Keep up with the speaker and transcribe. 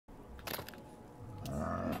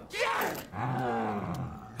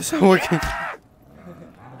It's not working.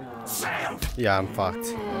 Yeah, I'm fucked.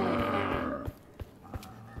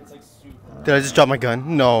 Did I just drop my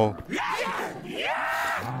gun? No.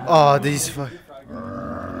 Oh, these fuck.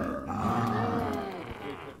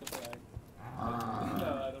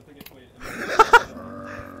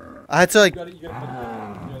 I had to like.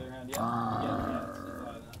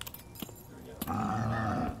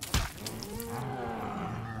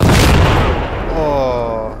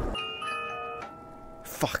 Oh.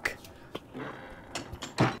 Fuck.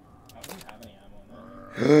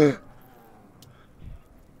 Give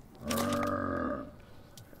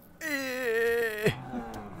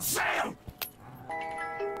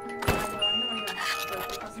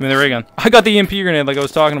me the ray gun. I got the EMP grenade like I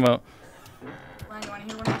was talking about. I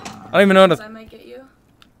don't even know how to. I might get you.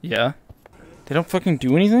 Yeah. They don't fucking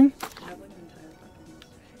do anything?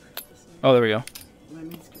 Oh, there we go.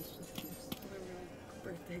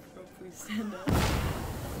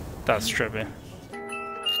 That's trippy.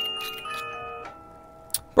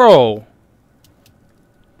 Bro.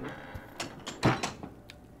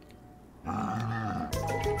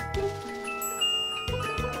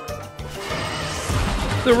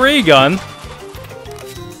 The ray gun.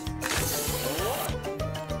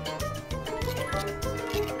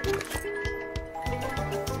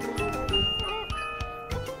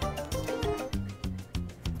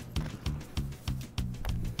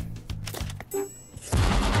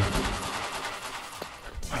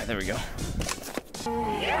 Alright, there we go.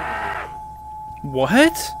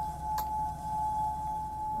 What?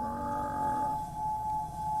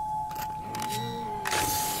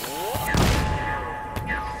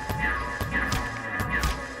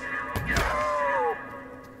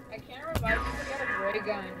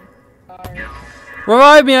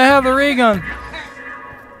 Revive me, I have the ray gun. Even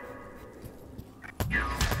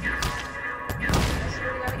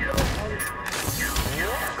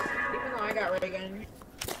though I got ray gun.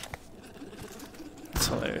 That's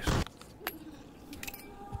hilarious.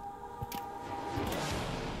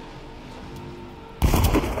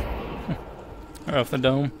 Right off the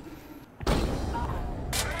dome.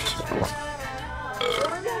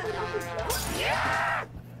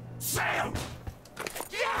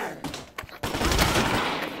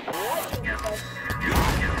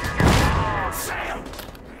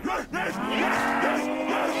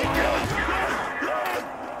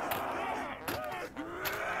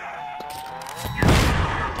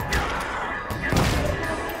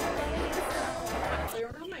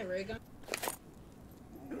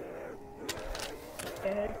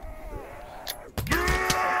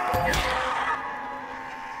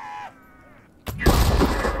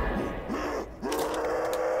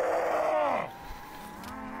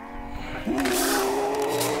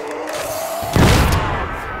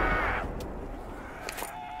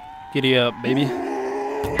 Giddy up, baby.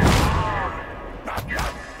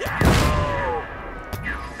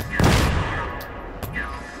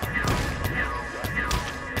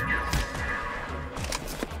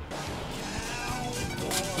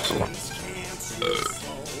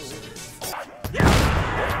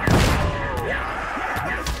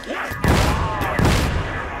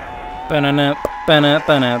 Ba-na-na,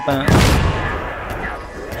 ba-na-ba-na-ba.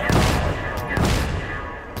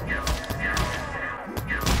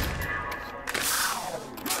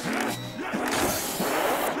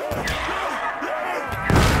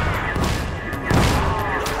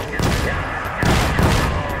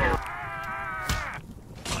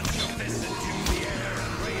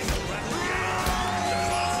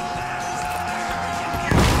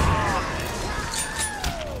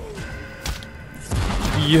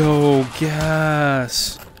 Yo,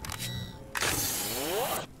 gas.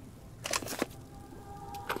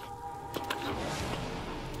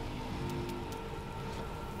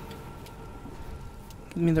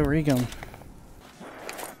 Give me the ray gun.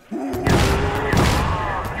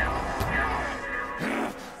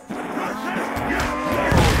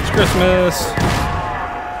 It's Christmas.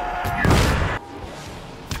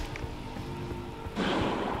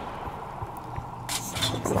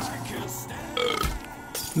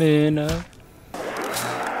 Minna.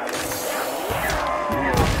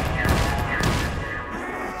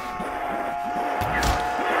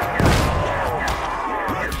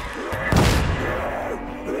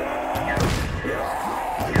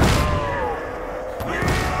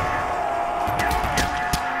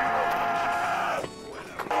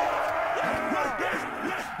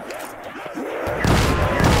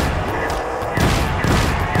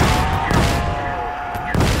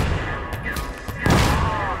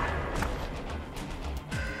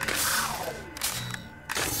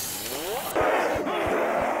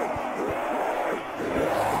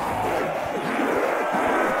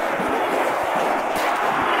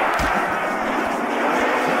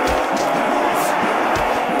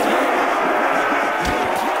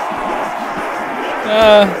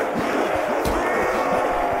 Alright,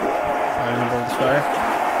 I'm above this fire.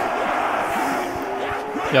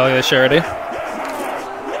 Y'all get surety.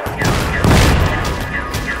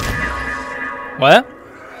 What?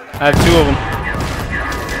 I have 2 of them.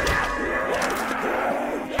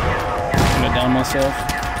 I'm gonna down myself.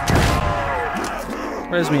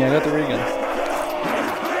 Where's me? I got the ray gun.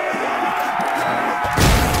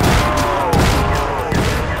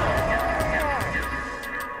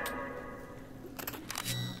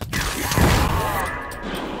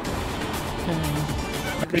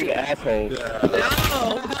 Pretty assholes.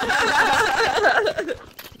 No!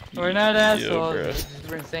 We're not assholes. bro.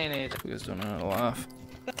 We're insane age. You guys don't know how to laugh.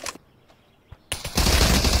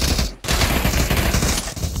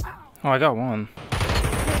 Oh, I got one.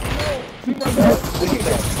 How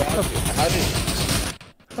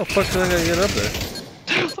the fuck did I gotta get up there?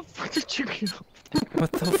 How the fuck did you get up?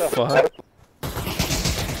 What the fuck?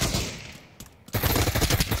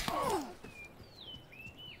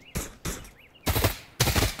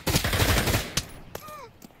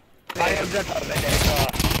 I am the Terminator!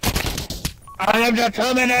 I am the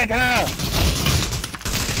Terminator!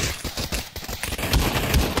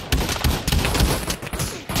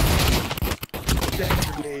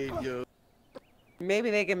 Maybe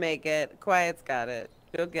they can make it. Quiet's got it.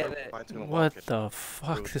 She'll get it. What the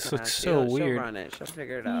fuck? This looks so She'll weird. run it. She'll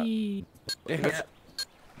figure it out. Yeah.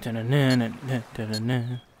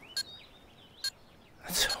 Da-na-na-na-na-na-na.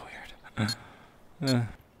 That's so weird.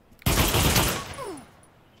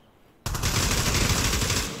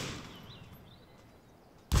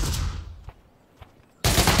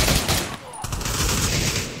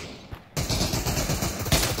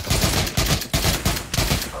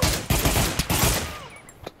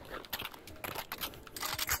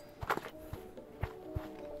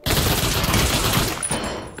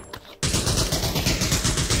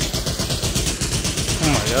 Oh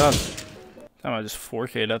my god. Damn, I just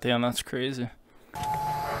 4K'd at the end, that's crazy.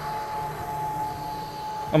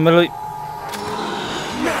 I'm literally...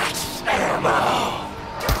 Max ammo!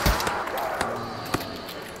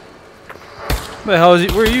 Where the hell is he?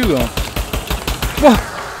 Where are you going? What?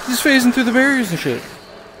 He's phasing through the barriers and shit.